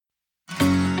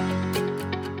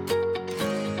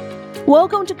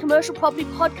Welcome to Commercial Property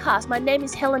Podcast. My name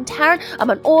is Helen Tarrant. I'm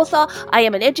an author, I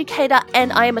am an educator,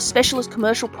 and I am a specialist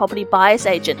commercial property buyer's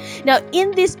agent. Now,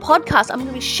 in this podcast, I'm going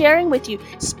to be sharing with you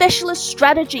specialist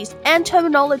strategies and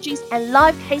terminologies and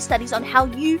live case studies on how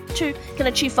you too can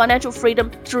achieve financial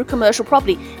freedom through commercial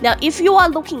property. Now, if you are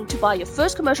looking to buy your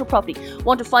first commercial property,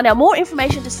 want to find out more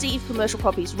information to see if commercial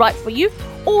property is right for you,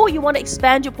 or you want to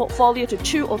expand your portfolio to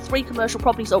 2 or 3 commercial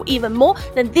properties or even more,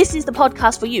 then this is the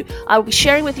podcast for you. I will be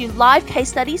sharing with you live case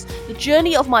studies, the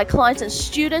journey of my clients and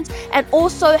students, and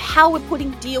also how we're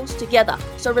putting deals together.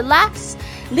 So relax,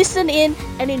 listen in,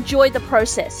 and enjoy the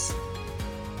process.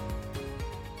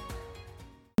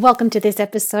 Welcome to this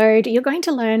episode. You're going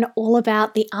to learn all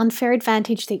about the unfair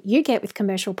advantage that you get with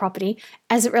commercial property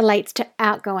as it relates to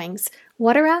outgoings.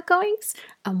 What are outgoings?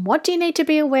 And what do you need to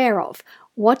be aware of?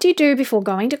 What do you do before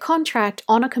going to contract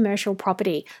on a commercial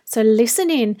property? So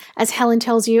listen in as Helen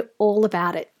tells you all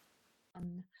about it.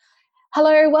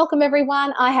 Hello, welcome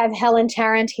everyone. I have Helen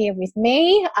Tarrant here with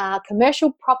me, a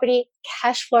commercial property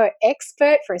cash flow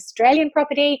expert for Australian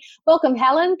property. Welcome,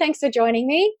 Helen. Thanks for joining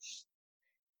me.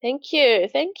 Thank you.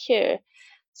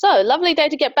 So, lovely day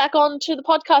to get back onto the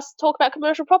podcast to talk about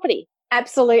commercial property.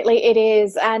 Absolutely, it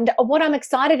is. And what I'm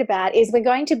excited about is we're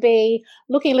going to be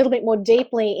looking a little bit more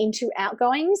deeply into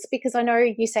outgoings, because I know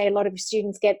you say a lot of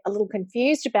students get a little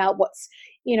confused about what's,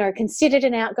 considered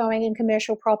an outgoing in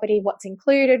commercial property, what's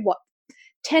included, what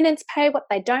tenants pay, what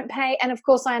they don't pay. And of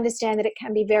course, I understand that it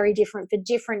can be very different for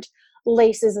different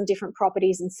leases and different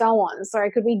properties and so on. So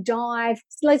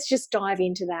let's just dive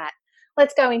into that.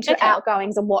 Let's go into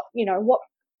outgoings and what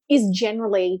is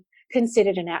generally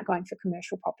considered an outgoing for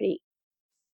commercial property.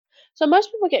 So most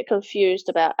people get confused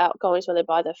about outgoings when they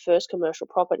buy their first commercial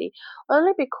property,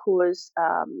 only because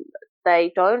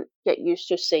they don't get used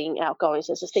to seeing outgoings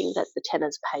as a thing that the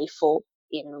tenants pay for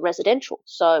in residential.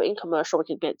 So in commercial, we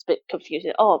can get a bit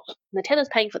confusing. Oh, the tenant's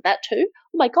paying for that too?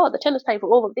 Oh my God, the tenant's paying for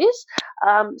all of this?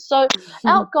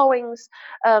 Outgoings,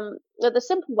 the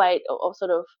simple way of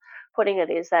sort of putting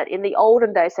it is that in the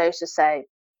olden days, they used to say,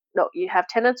 no, you have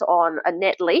tenants on a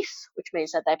net lease, which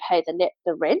means that they pay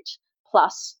the rent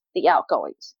plus the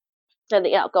outgoings. And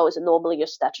the outgoings are normally your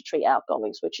statutory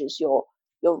outgoings, which is your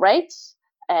rates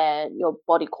and your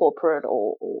body corporate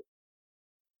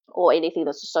or anything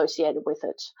that's associated with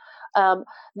it.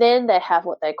 Then they have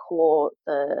what they call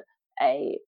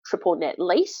a triple net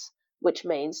lease, which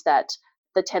means that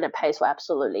the tenant pays for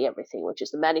absolutely everything, which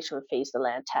is the management fees, the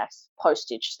land tax,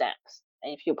 postage stamps,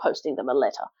 and if you're posting them a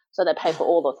letter. So they pay for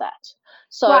all of that.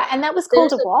 So right, and that was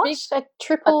called a what? A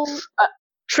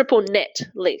triple net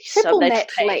lease. Triple net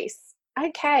lease.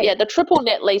 Okay. Yeah, the triple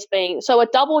net lease being, so a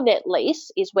double net lease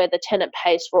is where the tenant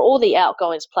pays for all the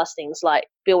outgoings plus things like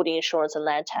building insurance and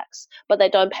land tax, but they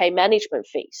don't pay management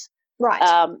fees. Right.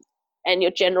 And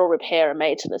your general repair and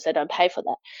maintenance, they don't pay for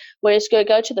that. Whereas go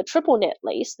to the triple net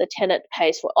lease, the tenant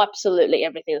pays for absolutely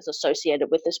everything that's associated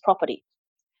with this property.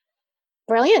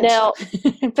 Brilliant. Now,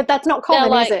 but that's not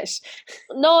common, is it?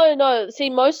 No. See,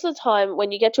 most of the time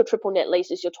when you get to a triple net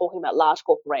leases, you're talking about large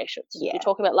corporations. Yeah. You're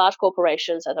talking about large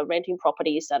corporations that are renting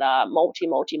properties that are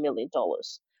multi-million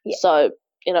dollars. Yeah. So,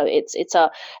 it's a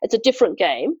different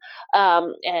game,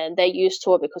 and they're used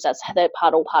to it because that's they're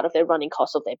part of their running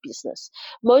costs of their business.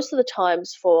 Most of the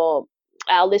times for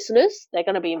our listeners, they're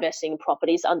going to be investing in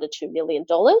properties under $2 million.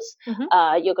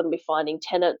 Mm-hmm. You're going to be finding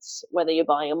tenants, whether you're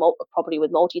buying a property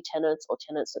with multi-tenants or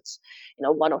tenants that's,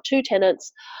 1 or 2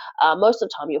 tenants. Most of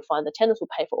the time you'll find the tenants will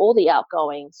pay for all the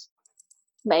outgoings,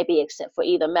 maybe except for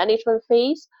either management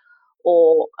fees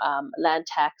or land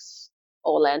tax.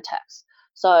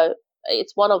 So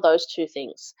it's one of those two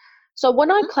things. So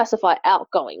when I classify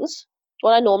outgoings,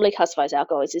 what I normally classify as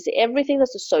outgoings is everything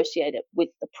that's associated with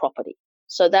the property.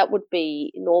 So that would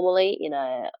be normally in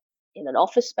an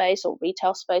office space or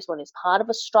retail space when it's part of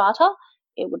a strata.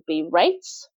 It would be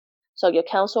rates, so your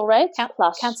council rates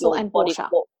plus council your and body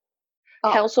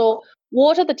water. Council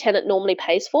water the tenant normally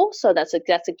pays for, so that's a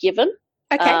given.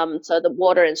 Okay. So the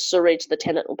water and sewage the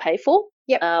tenant will pay for.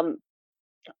 Yep.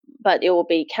 But it will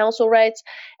be council rates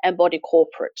and body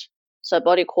corporate. So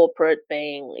body corporate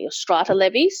being your strata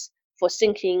levies for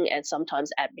sinking and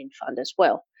sometimes admin fund as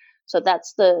well. So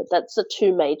that's the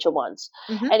 2 major ones.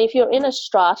 Mm-hmm. And if you're in a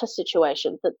strata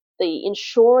situation, the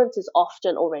insurance is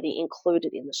often already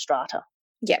included in the strata.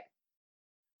 Yep.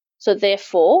 So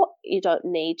therefore, you don't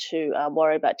need to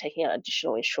worry about taking out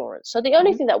additional insurance. So the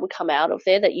only thing that would come out of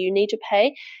there that you need to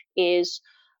pay is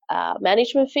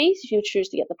management fees if you choose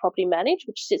to get the property managed,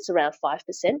 which sits around 5%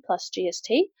 plus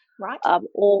GST. Right.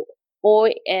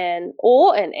 And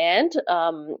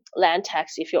land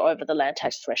tax if you're over the land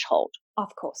tax threshold.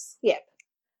 Of course. Yep.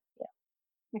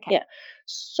 Yeah. Okay. Yeah.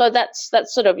 So that's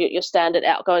sort of your standard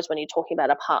outgoings when you're talking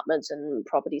about apartments and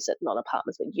properties that not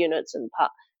apartments but units and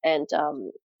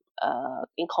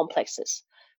in complexes.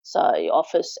 So your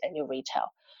office and your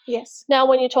retail. Yes. Now,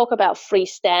 when you talk about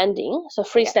freestanding, so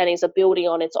Yeah. freestanding is a building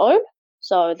on its own.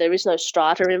 So there is no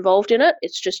strata involved in it.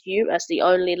 It's just you as the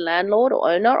only landlord or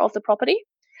owner of the property.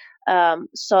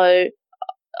 So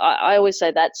I always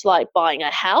say that's like buying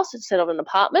a house instead of an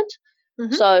apartment.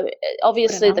 Mm-hmm. So Good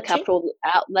obviously the analogy. capital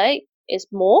outlay is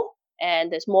more,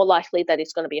 and it's more likely that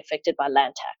it's going to be affected by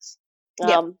land tax.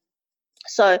 Yep.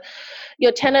 So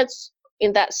your tenants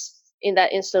in that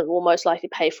instant will most likely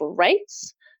pay for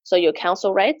rates, so your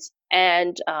council rates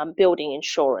and building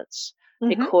insurance,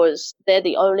 Mm-hmm. because they're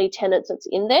the only tenants that's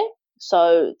in there.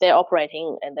 So they're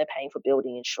operating and they're paying for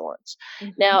building insurance.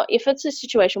 Mm-hmm. Now, if it's a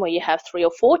situation where you have 3 or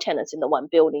 4 tenants in the one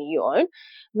building you own,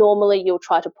 normally you'll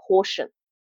try to portion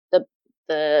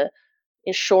the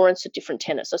insurance to different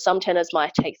tenants. So some tenants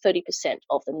might take 30%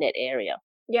 of the net area.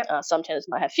 Yep. Some tenants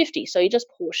might have 50. So you just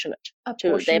portion it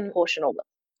to their portion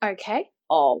Okay.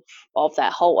 of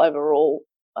that whole overall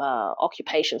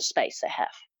occupation space they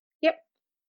have. Yep.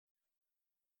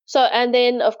 So, and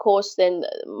then of course, then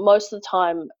most of the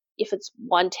time, if it's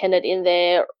one tenant in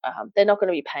there, they're not going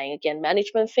to be paying again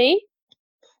management fee.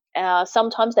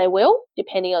 Sometimes they will,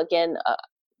 depending again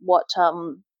what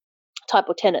type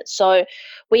of tenants. So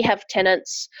we have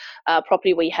tenants,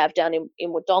 property we have down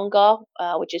in Wodonga,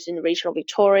 which is in regional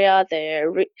Victoria.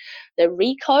 They're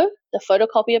Ricoh, the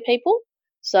photocopier people.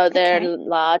 So they're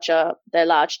large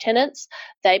tenants.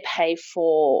 They pay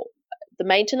for the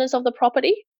maintenance of the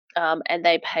property, and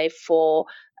they pay for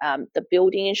the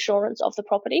building insurance of the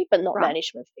property, but not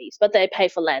management fees. But they pay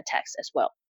for land tax as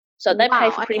well. So they pay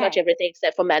for pretty much everything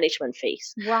except for management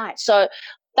fees. Right. So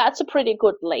that's a pretty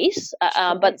good lease.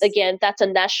 But again, that's a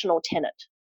national tenant.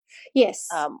 Yes.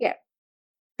 Yeah.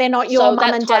 They're not your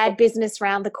mum and dad business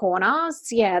round the corners.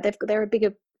 Yeah, they're a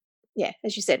bigger,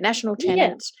 as you said, national tenant.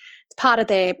 Yeah. It's part of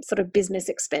their sort of business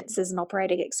expenses and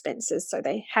operating expenses. So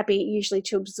they're happy usually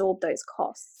to absorb those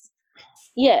costs.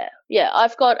 Yeah.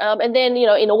 I've got, and then,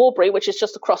 in Albury, which is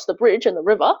just across the bridge and the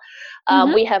river,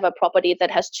 we have a property that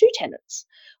has 2 tenants,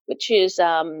 which is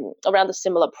around a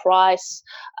similar price.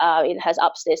 It has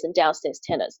upstairs and downstairs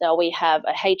tenants. Now, we have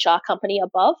a HR company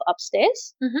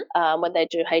upstairs when they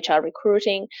do HR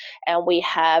recruiting, and we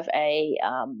have a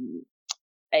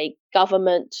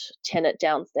government tenant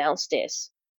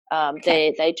downstairs.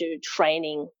 They do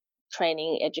training,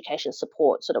 education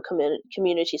support, sort of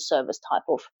community service type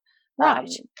of I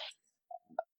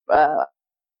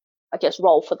guess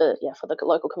role for the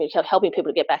local community, helping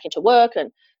people to get back into work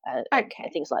and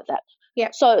things like that. Yeah.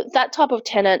 So that type of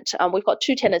tenant, we've got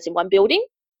 2 tenants in one building.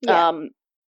 Yeah.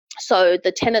 So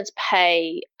the tenants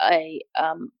pay a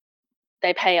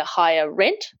higher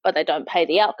rent, but they don't pay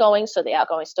the outgoing, so the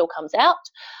outgoing still comes out.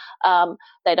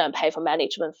 They don't pay for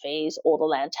management fees or the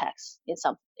land tax in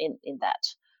that.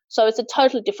 So it's a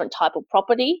totally different type of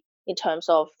property in terms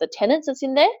of the tenants that's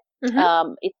in there.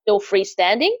 Mm-hmm. It's still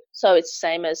freestanding, so it's the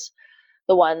same as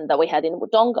the one that we had in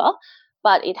Wodonga,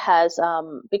 but it has,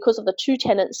 because of the 2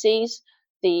 tenancies,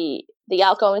 the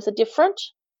outgoings are different,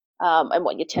 and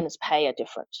what your tenants pay are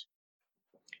different.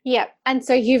 Yeah, and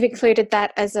so you've included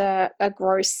that as a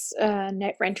gross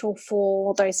net rental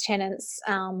for those tenants,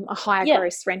 a higher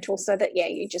gross rental, so that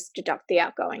you just deduct the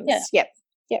outgoings. Yep.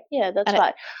 Yeah, that's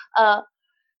right.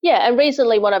 And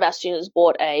recently one of our students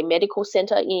bought a medical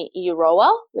centre in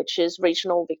Euroa, which is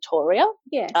regional Victoria.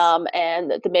 Yes.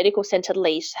 And the medical centre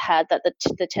lease had that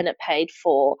the tenant paid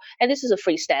for, and this is a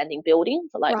freestanding building,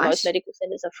 like most medical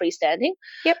centres are freestanding.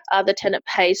 Yep. The tenant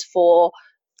pays for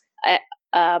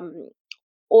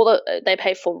they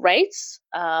pay for rates,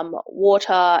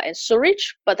 water and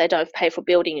sewage, but they don't pay for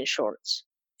building insurance.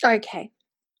 Okay.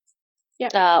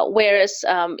 Yeah. Whereas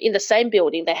in the same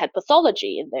building they had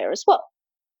pathology in there as well.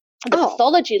 The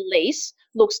pathology lease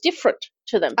looks different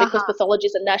to them because pathology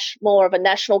is more of a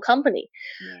national company.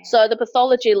 Yeah. So the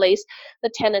pathology lease,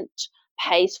 the tenant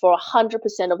pays for 100%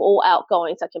 of all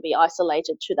outgoings that can be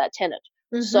isolated to that tenant.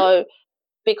 Mm-hmm. So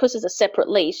because it's a separate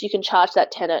lease, you can charge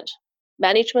that tenant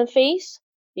management fees,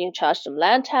 you can charge them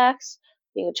land tax,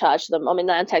 you can charge them,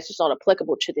 land tax is not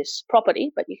applicable to this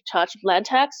property, but you can charge them land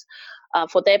tax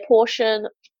for their portion,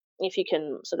 if you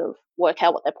can sort of work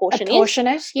out what their portion is. Apportion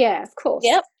it, yeah, of course.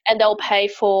 Yep, and they'll pay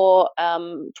for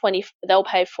they'll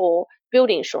pay for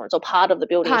building insurance or part of the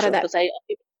building insurance, because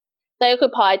they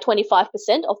occupy 25%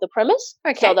 of the premise,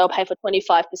 so they'll pay for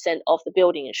 25% of the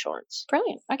building insurance.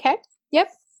 Brilliant. Okay. Yep.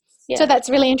 So that's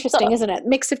really So interesting, isn't it?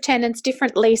 Mix of tenants,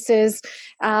 different leases,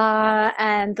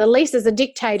 and the leases are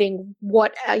dictating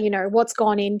what what's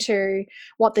gone into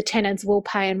what the tenants will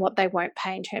pay and what they won't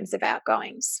pay in terms of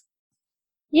outgoings.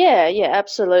 yeah,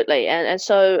 absolutely. And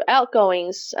so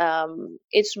outgoings,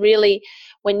 it's really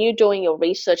when you're doing your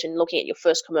research and looking at your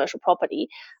first commercial property,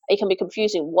 it can be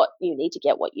confusing what you need to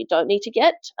get, what you don't need to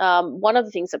get. One of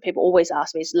the things that people always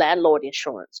ask me is landlord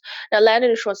insurance. Now,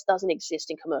 landlord insurance doesn't exist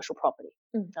in commercial property.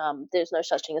 Mm. There's no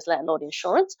such thing as landlord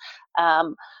insurance,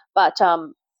 but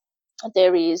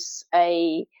there is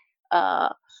a uh,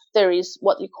 there is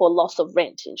what you call loss of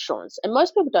rent insurance, and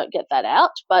most people don't get that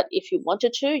out. But if you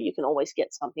wanted to, you can always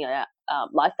get something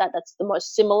like that. That's the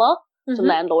most similar to Mm-hmm.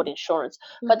 landlord insurance,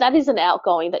 but that is an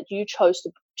outgoing that you chose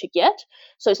to get,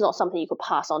 so it's not something you could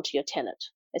pass on to your tenant.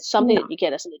 It's something No. that you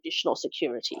get as an additional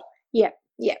security. Yeah.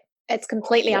 It's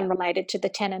completely Yeah. unrelated to the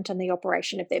tenant and the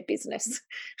operation of their business.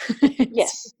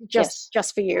 Yes.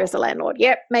 Just for you as a landlord.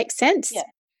 Yep, makes sense.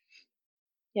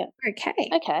 Yeah. Okay.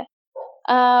 Okay.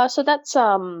 So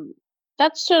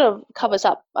that sort of covers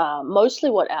up mostly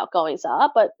what outgoings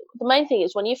are. But the main thing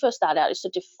is when you first start out is to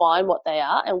define what they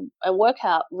are and work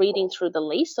out reading through the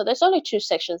lease. So there's only two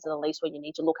sections in the lease where you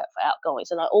need to look at for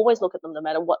outgoings, and I always look at them no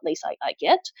matter what lease I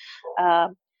get.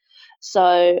 And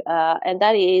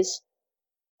that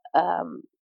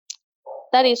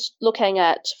is looking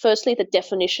at firstly the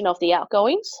definition of the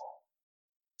outgoings.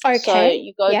 So Okay.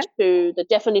 you go to the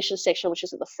definition section, which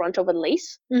is at the front of a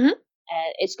lease. Mm-hmm.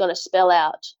 And it's going to spell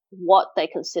out what they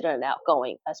consider an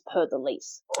outgoing as per the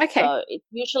lease. Okay. So it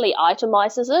usually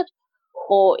itemizes it,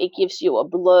 or it gives you a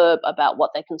blurb about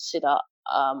what they consider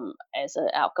as an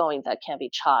outgoing that can be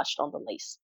charged on the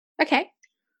lease. Okay.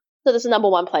 So there's a number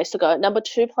one place to go. Number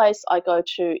two place I go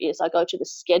to the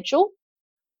schedule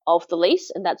of the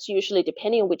lease, and that's usually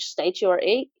depending on which state you're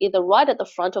in, either right at the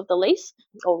front of the lease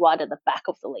or right at the back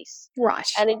of the lease. Right.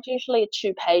 And it's usually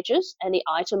 2 pages, and it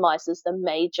itemizes the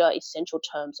major essential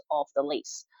terms of the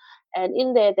lease. And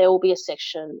in there will be a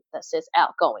section that says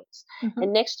outgoings. Mm-hmm.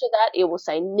 And next to that, it will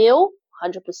say nil,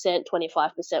 100%,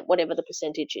 25%, whatever the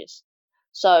percentage is.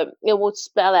 So it will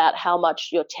spell out how much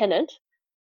your tenant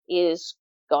is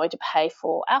going to pay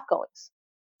for outgoings.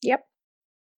 Yep.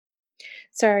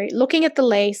 So looking at the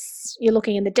lease, you're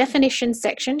looking in the definition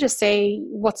section to see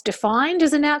what's defined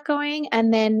as an outgoing,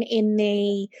 and then in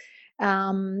the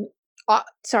and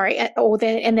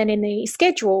then in the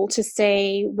schedule to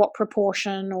see what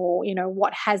proportion or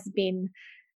what has been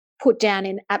put down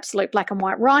in absolute black and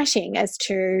white writing as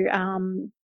to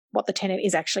what the tenant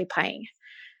is actually paying.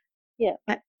 Yeah.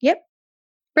 Yep.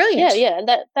 Brilliant. Yeah, and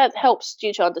that helps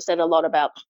you to understand a lot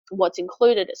about what's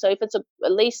included. So if it's a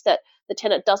lease that the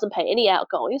tenant doesn't pay any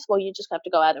outgoings, well, you just have to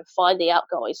go out and find the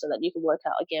outgoings so that you can work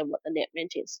out again what the net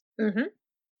rent is. Mm-hmm.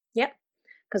 Yep.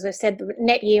 Because we've said the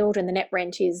net yield and the net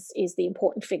rent is the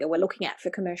important figure we're looking at for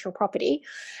commercial property.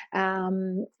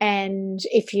 And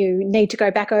if you need to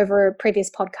go back over a previous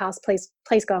podcast,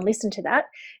 please go and listen to that.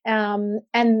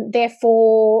 And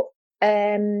therefore,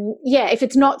 if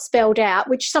it's not spelled out,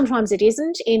 which sometimes it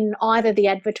isn't in either the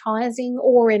advertising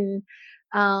or in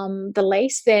the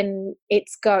lease, then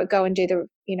it's go and do the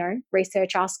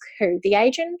research. Ask who, the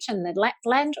agent and the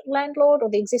landlord or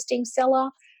the existing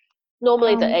seller.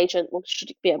 Normally the agent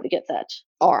should be able to get that.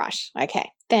 All right. Okay.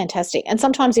 Fantastic. And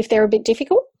sometimes if they're a bit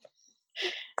difficult,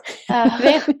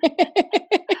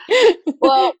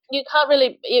 well, you can't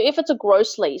really, if it's a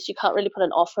gross lease, you can't really put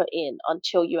an offer in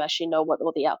until you actually know what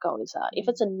the outgoings are. If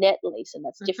it's a net lease, and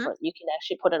that's different, you can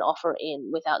actually put an offer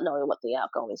in without knowing what the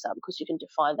outgoings are because you can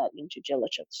define that in due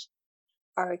diligence.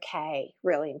 Okay.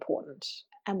 Really important.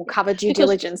 And we'll cover due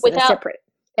diligence in a separate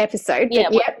episode. Yeah.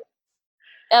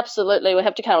 Absolutely, we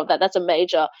have to cover that. That's a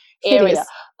major area.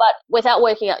 But without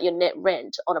working out your net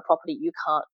rent on a property, you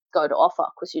can't go to offer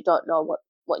because you don't know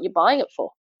what you're buying it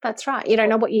for. That's right. You don't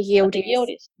know what your yield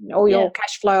is or your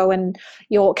cash flow and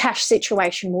your cash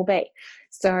situation will be.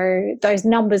 So those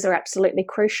numbers are absolutely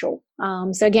crucial.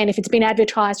 So again, if it's been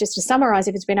advertised, just to summarise,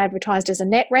 if it's been advertised as a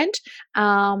net rent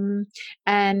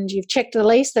and you've checked the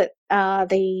lease that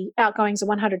the outgoings are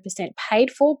 100%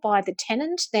 paid for by the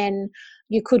tenant, then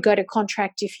you could go to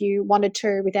contract if you wanted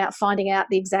to without finding out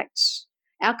the exact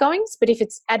outgoings. But if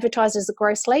it's advertised as a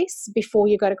gross lease, before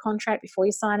you go to contract, before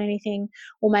you sign anything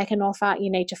or make an offer,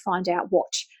 you need to find out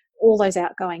what all those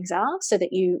outgoings are so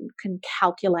that you can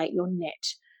calculate your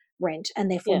net rent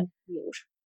and therefore yield.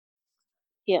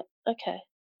 Yeah. Okay.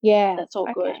 Yeah. That's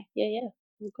all good. Yeah.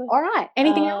 Good. All right.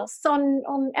 Anything else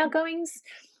on outgoings?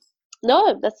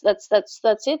 No, that's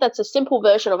it. That's a simple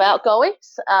version of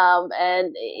outgoings,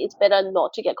 and it's better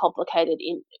not to get complicated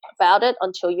about it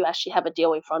until you actually have a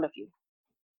deal in front of you.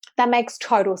 That makes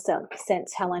total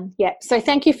sense, Helen. Yeah. So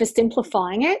thank you for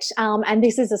simplifying it. And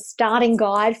this is a starting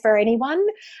guide for anyone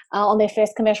on their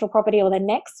first commercial property or their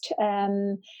next.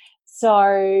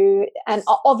 So, and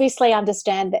obviously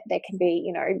understand that there can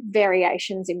be,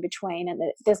 variations in between, and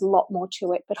there's a lot more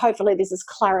to it. But hopefully this has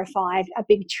clarified a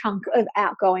big chunk of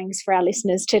outgoings for our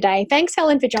listeners today. Thanks,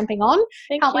 Helen, for jumping on.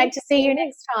 Can't wait to see you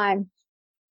next time.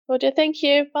 Roger, thank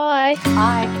you. Bye.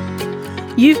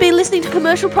 Bye. You've been listening to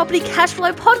Commercial Property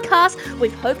Cashflow Podcast. We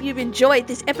hope you've enjoyed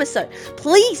this episode.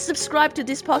 Please subscribe to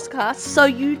this podcast so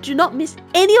you do not miss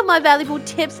any of my valuable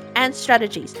tips and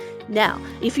strategies. Now,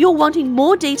 if you're wanting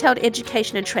more detailed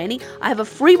education and training, I have a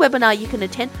free webinar you can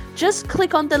attend. Just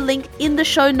click on the link in the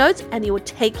show notes and it will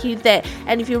take you there.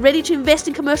 And if you're ready to invest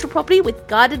in commercial property with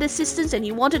guided assistance and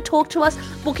you want to talk to us,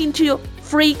 book into your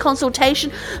free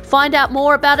consultation. Find out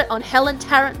more about it on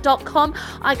helentarrant.com.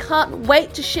 I can't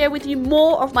wait to share with you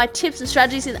more of my tips and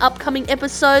strategies in upcoming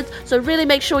episodes. So really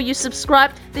make sure you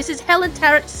subscribe. This is Helen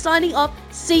Tarrant signing off.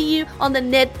 See you on the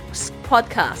next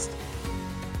podcast.